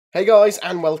Hey guys,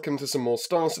 and welcome to some more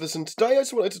Star Citizen. Today I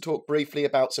just wanted to talk briefly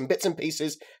about some bits and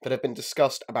pieces that have been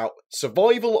discussed about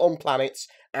survival on planets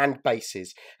and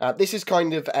bases. This is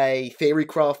kind of a theory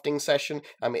crafting session.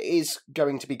 It is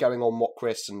going to be going on what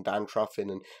Chris and Dan Truffin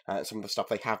and some of the stuff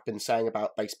they have been saying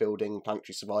about base building,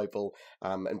 planetary survival,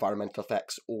 environmental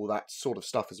effects, all that sort of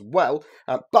stuff as well.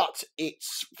 But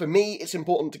for me, it's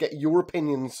important to get your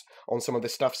opinions on some of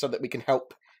this stuff so that we can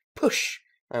help push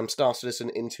Star Citizen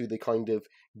into the kind of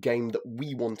game that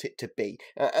we want it to be.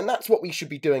 And that's what we should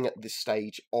be doing at this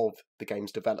stage of the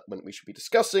game's development. We should be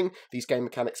discussing these game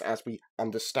mechanics as we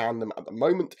understand them at the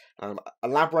moment,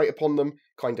 elaborate upon them,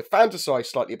 kind of fantasize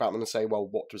slightly about them and say, well,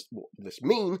 what does this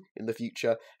mean in the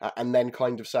future? And then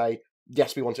kind of say,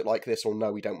 yes, we want it like this, or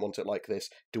no, we don't want it like this.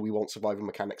 Do we want survival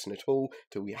mechanics in it all?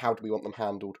 How do we want them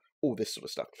handled? All this sort of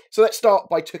stuff. So let's start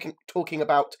by talking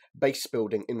about base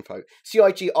building info.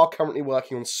 CIG are currently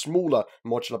working on smaller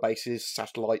modular bases,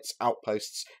 satellites,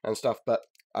 outposts and stuff, but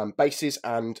bases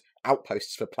and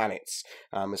outposts for planets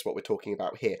is what we're talking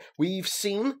about here. We've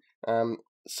seen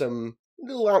some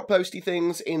little outposty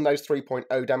things in those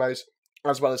 3.0 demos,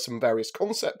 as well as some various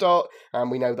concept art,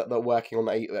 and we know that they're working on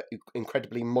an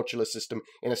incredibly modular system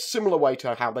in a similar way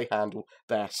to how they handle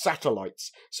their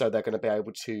satellites. So they're going to be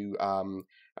able to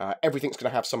everything's going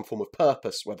to have some form of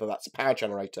purpose, whether that's a power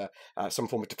generator, some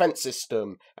form of defense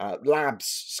system, labs,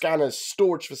 scanners,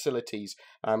 storage facilities,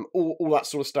 all that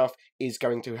sort of stuff is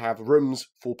going to have rooms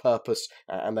for purpose,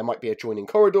 and there might be adjoining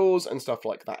corridors and stuff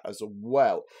like that as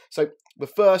well. So the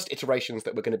first iterations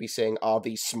that we're going to be seeing are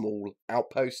these small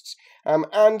outposts,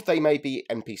 and they may be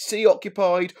NPC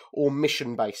occupied or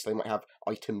mission based. They might have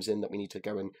items in that we need to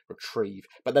go and retrieve,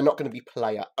 but they're not going to be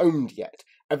player owned yet.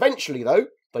 Eventually, though,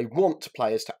 they want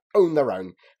players to own their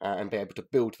own and be able to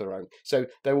build their own. So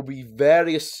there will be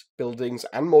various buildings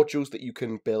and modules that you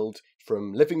can build,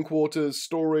 from living quarters,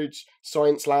 storage,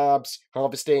 science labs,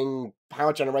 harvesting,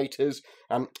 power generators.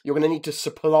 You're going to need to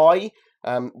supply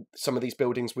some of these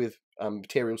buildings with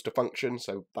materials to function,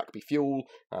 so that could be fuel,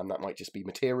 that might just be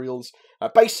materials.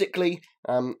 Basically,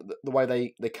 the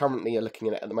way they currently are looking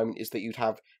at it at the moment is that you'd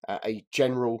have a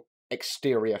general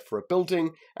exterior for a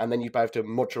building, and then you'd be able to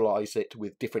modularize it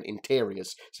with different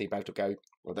interiors. So you'd be able to go,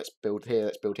 well, let's build here,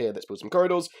 let's build here, let's build some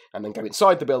corridors, and then go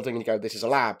inside the building and you go, this is a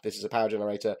lab, this is a power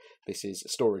generator, this is a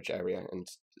storage area, and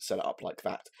set it up like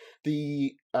that.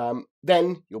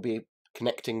 Then you'll be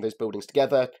connecting those buildings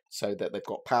together so that they've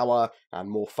got power and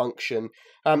more function.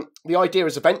 The idea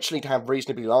is eventually to have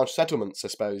reasonably large settlements, I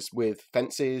suppose, with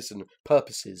fences and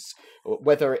purposes,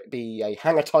 whether it be a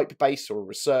hangar type base or a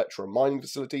research or a mining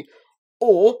facility,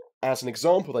 or, as an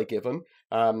example they're given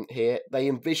here, they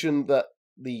envision that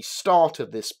the start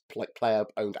of this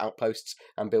player-owned outposts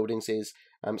and buildings is,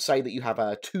 say that you have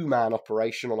a two-man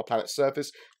operation on a planet's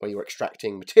surface where you're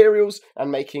extracting materials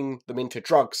and making them into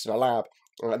drugs in a lab.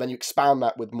 And then you expand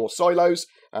that with more silos,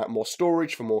 more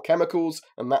storage for more chemicals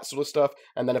and that sort of stuff,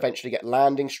 and then eventually get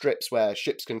landing strips where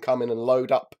ships can come in and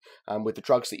load up with the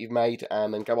drugs that you've made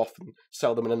and then go off and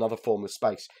sell them in another form of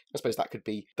space. I suppose that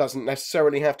doesn't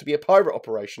necessarily have to be a pirate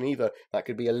operation either. That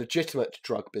could be a legitimate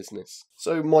drug business.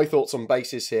 So my thoughts on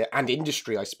bases here, and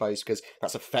industry, I suppose, because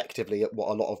that's effectively what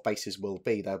a lot of bases will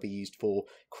be. They'll be used for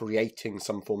creating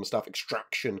some form of stuff,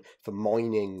 extraction for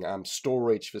mining,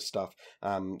 storage for stuff,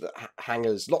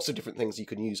 hangars, lots of different things you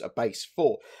can use a base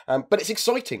for. But it's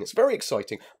exciting. It's very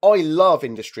exciting. I love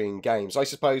industry in games. I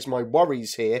suppose my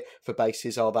worries here for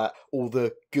bases are that all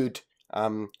the good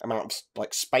amount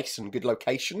of space and good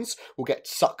locations will get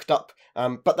sucked up,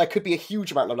 but there could be a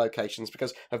huge amount of locations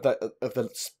because of the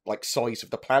size of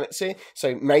the planets here.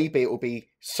 So maybe it will be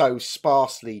so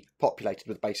sparsely populated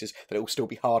with bases that it will still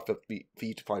be hard for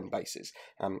you to find bases.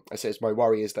 I suppose my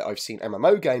worry is that I've seen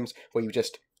MMO games where you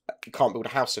can't build a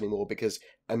house anymore because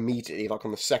immediately,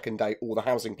 on the second day, all the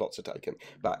housing plots are taken.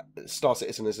 But Star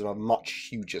Citizen is on a much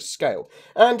huger scale.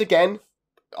 And again,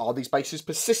 are these bases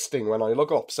persisting when I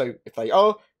log off? So if they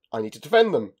are, I need to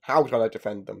defend them. How do I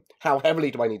defend them? How heavily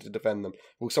do I need to defend them?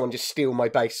 Will someone just steal my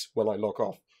base when I log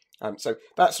off? So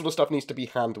that sort of stuff needs to be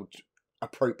handled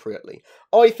appropriately.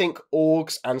 I think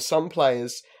orgs and some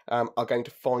players are going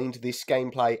to find this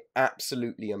gameplay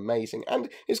absolutely amazing, and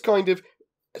it's kind of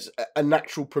a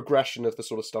natural progression of the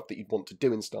sort of stuff that you'd want to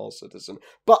do in Star Citizen.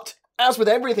 But as with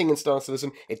everything in Star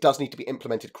Citizen, it does need to be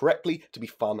implemented correctly to be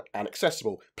fun and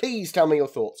accessible. Please tell me your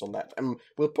thoughts on that, and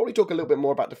we'll probably talk a little bit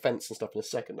more about defense and stuff in a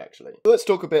second, actually. So let's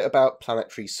talk a bit about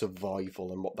planetary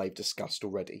survival and what they've discussed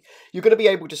already. You're going to be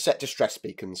able to set distress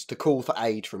beacons to call for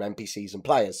aid from NPCs and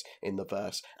players in the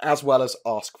verse, as well as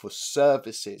ask for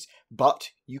services, but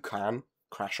you can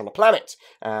crash on a planet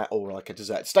or like a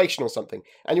desert station or something,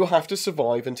 and you'll have to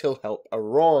survive until help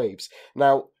arrives.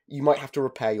 Now, you might have to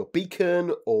repair your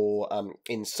beacon, or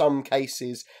in some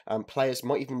cases, players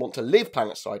might even want to live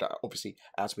planetside, obviously,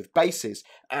 as with bases.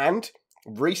 And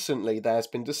recently, there's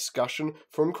been discussion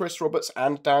from Chris Roberts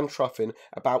and Dan Truffin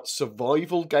about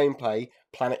survival gameplay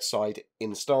planetside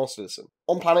in Star Citizen.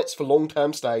 On planets for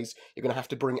long-term stays, you're going to have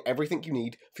to bring everything you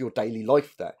need for your daily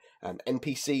life there.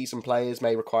 NPCs and players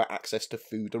may require access to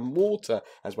food and water,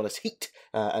 as well as heat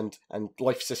and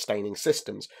life-sustaining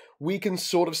systems. We can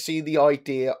sort of see the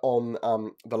idea on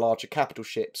the larger capital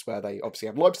ships, where they obviously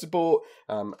have life support,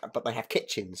 but they have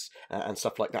kitchens and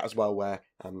stuff like that as well, where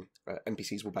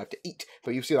NPCs will be able to eat.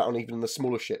 But you see that on even the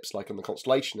smaller ships, like on the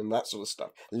Constellation and that sort of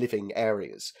stuff, living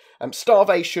areas.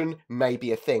 Starvation may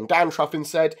be a thing. Dan Truffin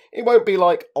said, it won't be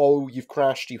like, oh, you've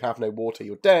crashed, you have no water,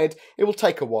 you're dead. It will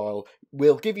take a while.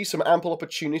 We'll give you some ample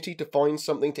opportunity to find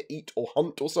something to eat or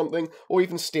hunt or something, or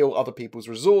even steal other people's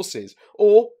resources,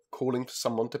 or calling for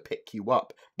someone to pick you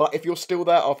up. But if you're still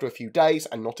there after a few days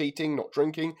and not eating, not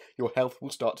drinking, your health will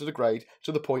start to degrade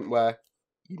to the point where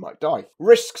you might die.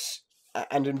 Risks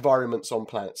and environments on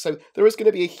planets. So there is going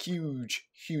to be a huge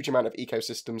amount of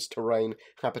ecosystems, terrain,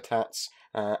 habitats,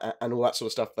 and all that sort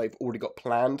of stuff they've already got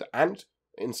planned and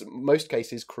in most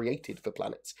cases created for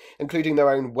planets, including their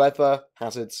own weather,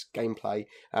 hazards, gameplay.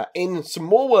 In some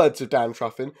more words of Dan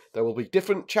Truffin, there will be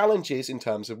different challenges in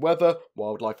terms of weather,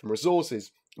 wildlife and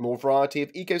resources. More variety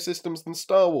of ecosystems than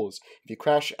Star Wars. If you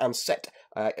crash and set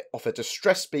off a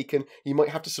distress beacon, you might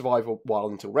have to survive a while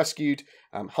until rescued,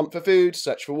 hunt for food,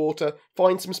 search for water,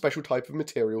 find some special type of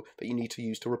material that you need to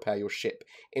use to repair your ship.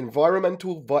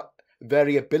 Environmental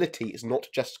variability is not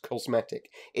just cosmetic.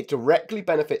 It directly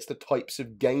benefits the types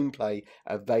of gameplay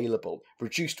available.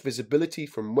 Reduced visibility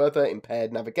from weather,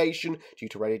 impaired navigation due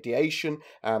to radiation,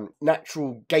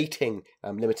 natural gating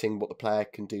limiting what the player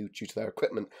can do due to their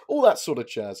equipment, all that sort of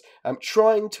jazz.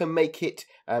 Trying to make it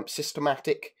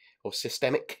systematic, or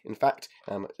systemic, in fact,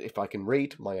 if I can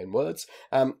read my own words,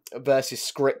 versus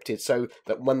scripted, so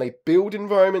that when they build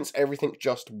environments, everything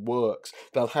just works.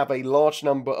 They'll have a large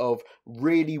number of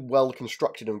really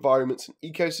well-constructed environments and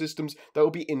ecosystems that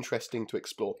will be interesting to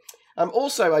explore.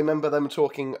 Also, I remember them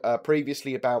talking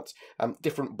previously about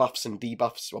different buffs and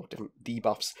debuffs, or different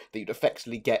debuffs that you'd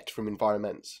effectively get from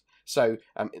environments. So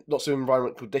lots of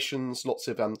environmental conditions, lots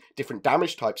of different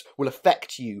damage types will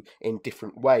affect you in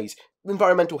different ways.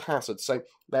 Environmental hazards, so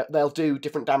they'll do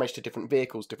different damage to different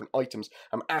vehicles, different items.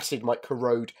 Acid might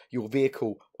corrode your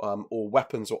vehicle or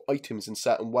weapons or items in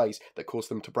certain ways that cause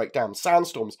them to break down.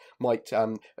 Sandstorms might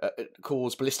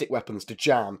cause ballistic weapons to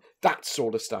jam, that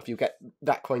sort of stuff. You get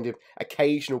that kind of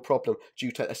occasional problem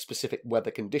due to a specific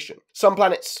weather condition. Some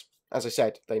planets, as I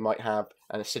said, they might have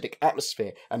an acidic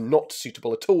atmosphere and not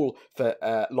suitable at all for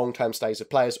long-term stays of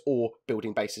players or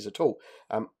building bases at all.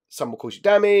 Some will cause you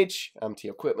damage to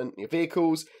your equipment, your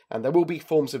vehicles, and there will be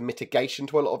forms of mitigation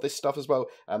to a lot of this stuff as well.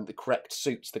 The correct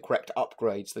suits, the correct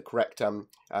upgrades, the correct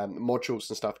modules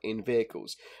and stuff in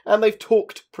vehicles. And they've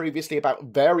talked previously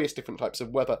about various different types of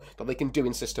weather that they can do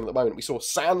in system at the moment. We saw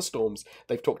sandstorms,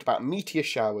 they've talked about meteor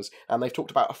showers, and they've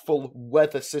talked about a full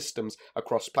weather systems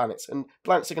across planets. And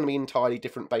planets are going to be entirely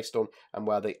different based on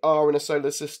where they are in a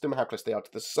solar system, how close they are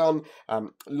to the sun,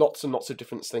 lots and lots of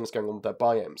different things going on with their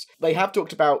biomes. They have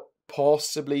talked about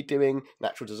possibly doing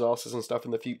natural disasters and stuff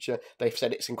in the future. They've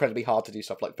said it's incredibly hard to do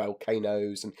stuff like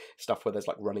volcanoes and stuff where there's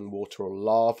like running water or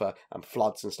lava and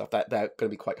floods and stuff. They're going to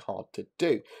be quite hard to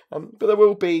do. But there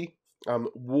will be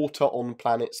water on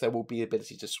planets. There will be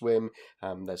ability to swim.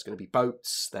 There's going to be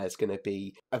boats. There's going to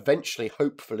be eventually,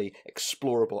 hopefully,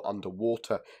 explorable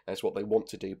underwater. That's what they want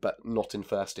to do, but not in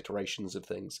first iterations of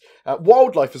things.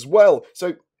 Wildlife as well.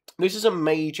 So this is a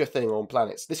major thing on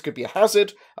planets. This could be a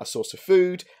hazard, a source of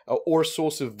food, or a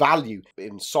source of value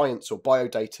in science or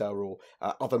biodata or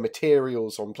other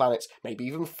materials on planets, maybe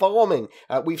even farming.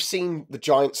 We've seen the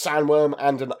giant sandworm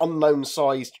and an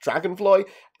unknown-sized dragonfly,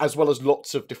 as well as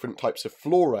lots of different types of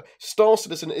flora. Star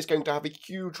Citizen is going to have a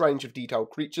huge range of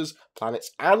detailed creatures, planets,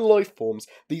 and life forms.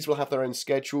 These will have their own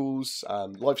schedules,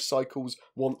 life cycles,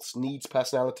 wants, needs,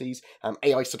 personalities,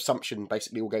 AI subsumption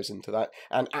basically all goes into that,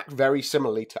 and act very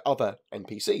similarly to other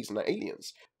NPCs and their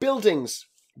aliens. Buildings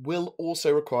will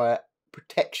also require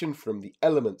protection from the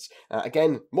elements.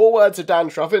 Again, more words of Dan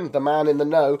Truffin, the man in the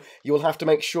know. You will have to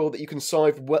make sure that you can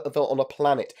survive weather on a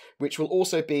planet, which will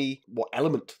also be what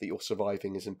element that you're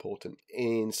surviving is important.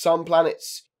 In some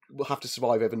planets, will have to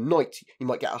survive overnight. You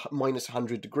might get a minus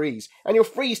 100 degrees and you'll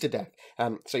freeze to death.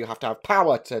 So you have to have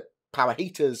power to power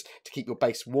heaters to keep your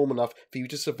base warm enough for you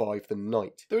to survive the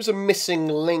night. There is a missing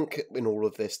link in all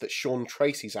of this that Sean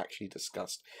Tracy's actually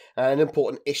discussed, an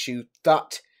important issue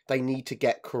that they need to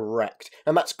get correct,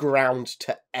 and that's ground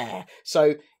to air.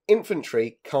 So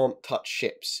infantry can't touch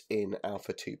ships in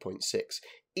Alpha 2.6.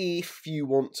 If you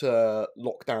want to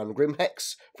lock down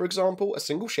Grimhex, for example, a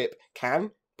single ship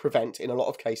can prevent, in a lot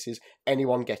of cases,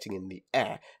 anyone getting in the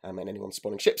air. And anyone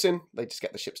spawning ships in, they just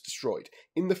get the ships destroyed.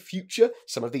 In the future,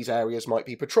 some of these areas might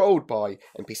be patrolled by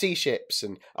NPC ships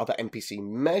and other NPC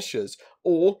measures,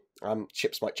 or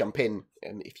ships might jump in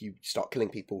if you start killing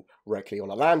people regularly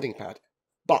on a landing pad.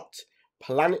 But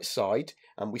planet side,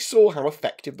 and we saw how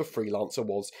effective the Freelancer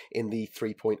was in the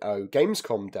 3.0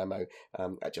 Gamescom demo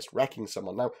at just wrecking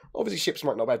someone. Now, obviously ships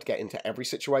might not be able to get into every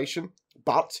situation,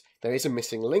 but there is a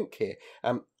missing link here,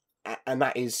 and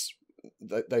that is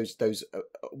those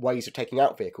ways of taking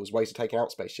out vehicles, ways of taking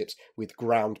out spaceships with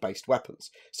ground-based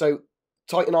weapons. So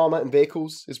Titan armor and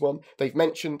vehicles is one. They've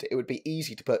mentioned it would be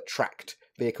easy to put tracked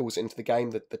vehicles into the game,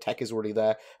 the tech is already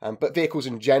there, but vehicles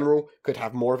in general could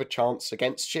have more of a chance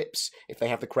against ships if they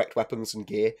have the correct weapons and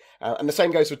gear, and the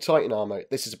same goes with Titan armor.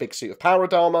 This is a big suit of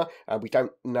powered armor, we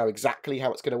don't know exactly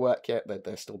how it's going to work yet,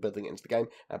 they're still building it into the game,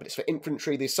 but it's for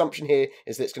infantry. The assumption here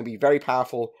is that it's going to be very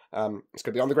powerful, it's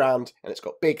going to be on the ground, and it's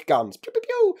got big guns, pew, pew,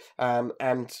 pew,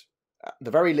 and at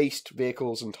the very least,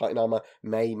 vehicles and Titan armor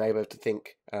may be able to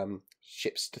think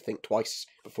ships to think twice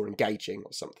before engaging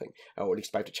or something, or at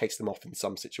least be able to chase them off in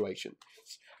some situations.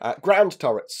 Ground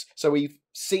turrets. So we've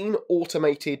seen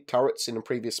automated turrets in a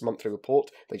previous monthly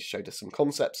report. They just showed us some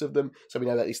concepts of them, so we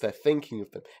know that at least they're thinking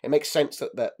of them. It makes sense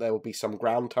that there will be some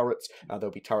ground turrets.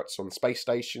 There'll be turrets on space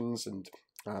stations and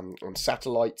on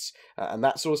satellites and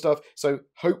that sort of stuff. So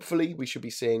hopefully we should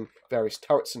be seeing various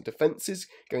turrets and defences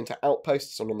going to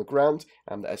outposts on the ground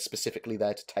that are specifically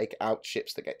there to take out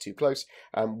ships that get too close.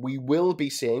 We will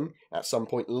be seeing at some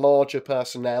point larger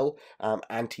personnel,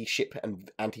 anti-ship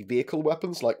and anti-vehicle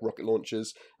weapons like rocket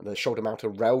launchers and the shoulder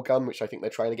mounted railgun, which I think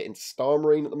they're trying to get into Star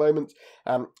Marine at the moment,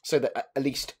 so that at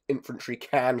least infantry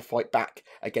can fight back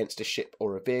against a ship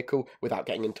or a vehicle without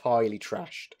getting entirely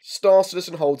trashed. Star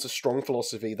Citizen holds a strong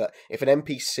philosophy that if an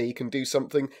NPC can do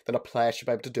something, then a player should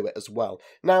be able to do it as well.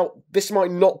 Now, this might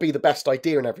not be the best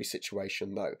idea in every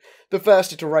situation, though. The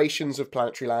first iterations of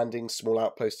planetary landings, small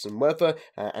outposts and weather,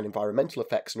 and environmental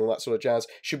effects and all that sort of jazz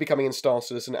should be coming in Star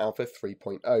Citizen Alpha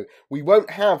 3.0. We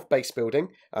won't have base building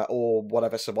or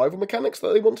whatever survival mechanics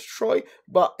that they want to try,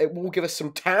 but it will give us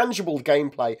some tangible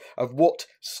gameplay of what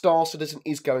Star Citizen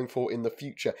is going for in the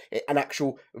future, an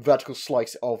actual vertical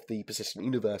slice of the persistent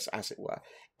universe, as it were.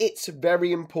 It's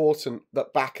very important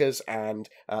that backers and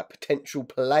potential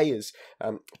players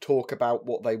talk about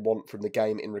what they want from the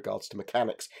game in regards to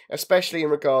mechanics, especially in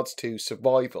regards to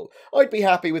survival. I'd be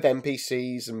happy with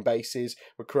NPCs and bases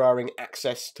requiring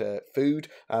access to food,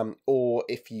 or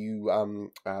if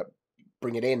you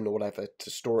bring it in or whatever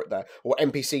to store it there, or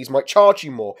NPCs might charge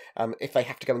you more if they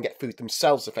have to go and get food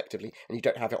themselves effectively and you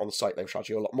don't have it on site. They'll charge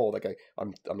you a lot more. They go,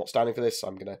 I'm not standing for this,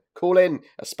 I'm going to call in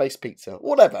a space pizza,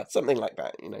 whatever, something like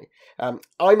that, you know.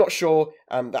 I'm not sure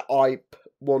that I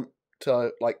want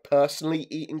to personally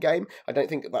eat in game. I don't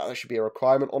think that should be a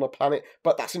requirement on a planet,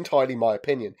 but that's entirely my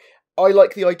opinion. I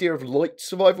like the idea of light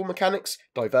survival mechanics,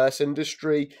 diverse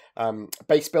industry,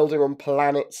 base building on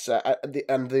planets,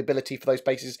 and the ability for those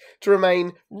bases to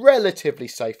remain relatively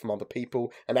safe from other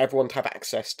people, and everyone to have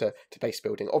access to base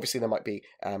building. Obviously, there might be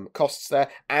costs there,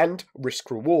 and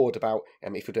risk-reward about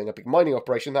if you're doing a big mining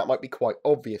operation, that might be quite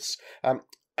obvious.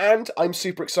 And I'm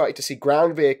super excited to see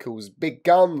ground vehicles, big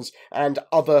guns, and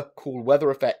other cool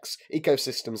weather effects,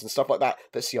 ecosystems, and stuff like that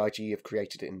CIG have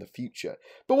created in the future.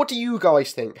 But what do you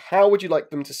guys think? How would you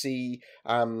like them to see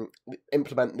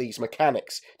implement these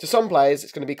mechanics? To some players,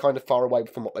 it's going to be kind of far away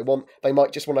from what they want. They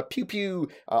might just want to pew-pew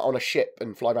on a ship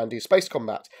and fly around and do space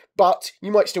combat. But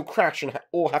you might still crash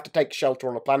or have to take shelter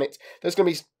on a planet. There's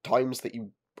going to be times that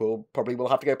you probably will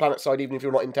have to go planet side even if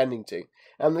you're not intending to.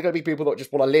 And there are going to be people that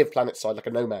just want to live planet side like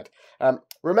a nomad.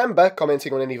 Remember,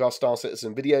 commenting on any of our Star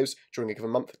Citizen videos during a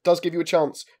given month does give you a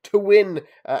chance to win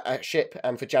a ship,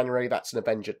 and for January that's an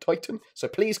Avenger Titan. So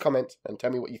please comment and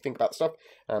tell me what you think about stuff.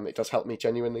 It does help me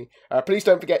genuinely. Please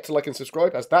don't forget to like and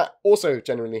subscribe, as that also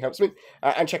genuinely helps me.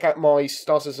 And check out my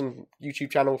Star Citizen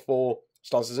YouTube channel for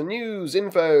Star Citizen news,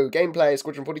 info, gameplay,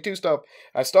 Squadron 42 stuff,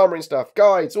 Star Marine stuff,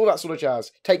 guides, all that sort of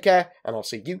jazz. Take care, and I'll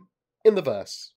see you in the verse.